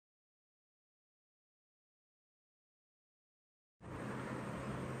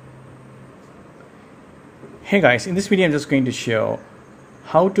Hey guys, in this video I'm just going to show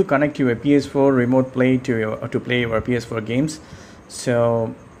how to connect your PS4 remote play to play your PS4 games.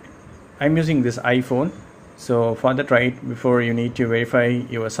 So I'm using this iPhone. So for that, right, before you need to verify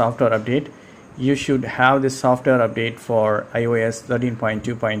your software update, you should have this software update for iOS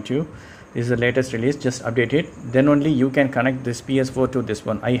 13.2.2. This is the latest release. Just update it, then only you can connect this PS4 to this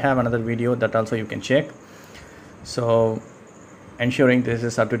one. I have another video that also you can check. So ensuring this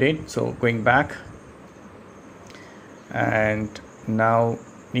is up to date. So going back, and now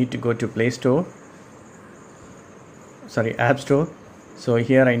need to go to App Store. So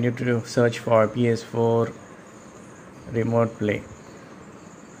here I need to search for PS4 remote play.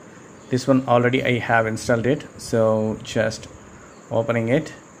 This one already I have installed it, so just opening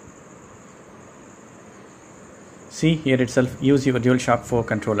it. See here itself, use your DualShock 4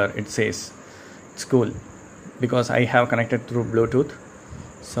 controller. It says it's cool because I have connected through Bluetooth.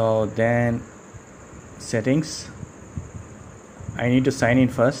 So then settings, I need to sign in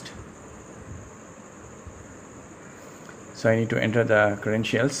first. So I need to enter the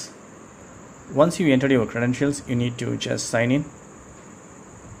credentials. Once you enter your credentials, you need to just sign in.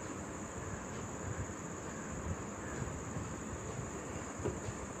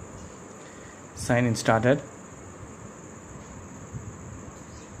 Sign in started.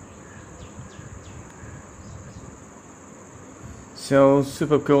 So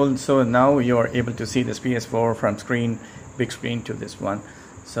super cool. So now you are able to see this PS4 from big screen to this one.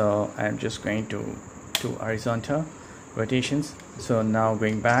 So I'm just going to horizontal rotations. So now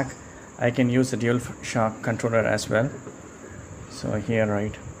going back, I can use the DualShock controller as well. So here,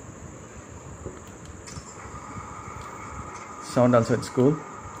 right, sound also it's cool.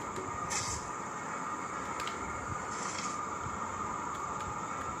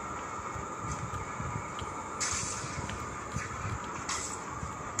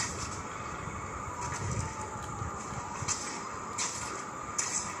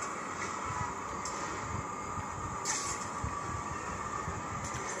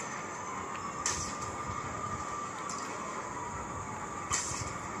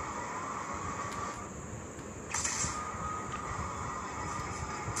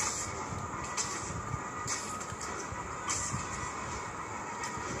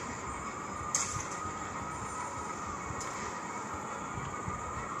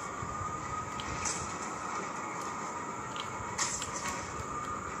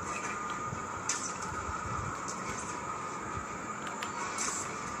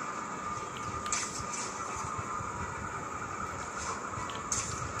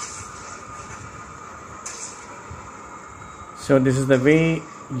 So this is the way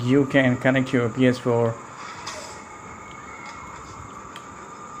you can connect your PS4.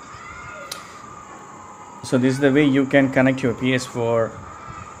 So this is the way you can connect your PS4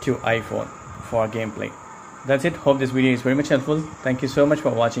 to iPhone for gameplay. That's it. Hope this video is very much helpful. Thank you so much for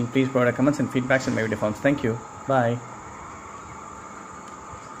watching. Please provide comments and feedbacks in my video forms. Thank you. Bye.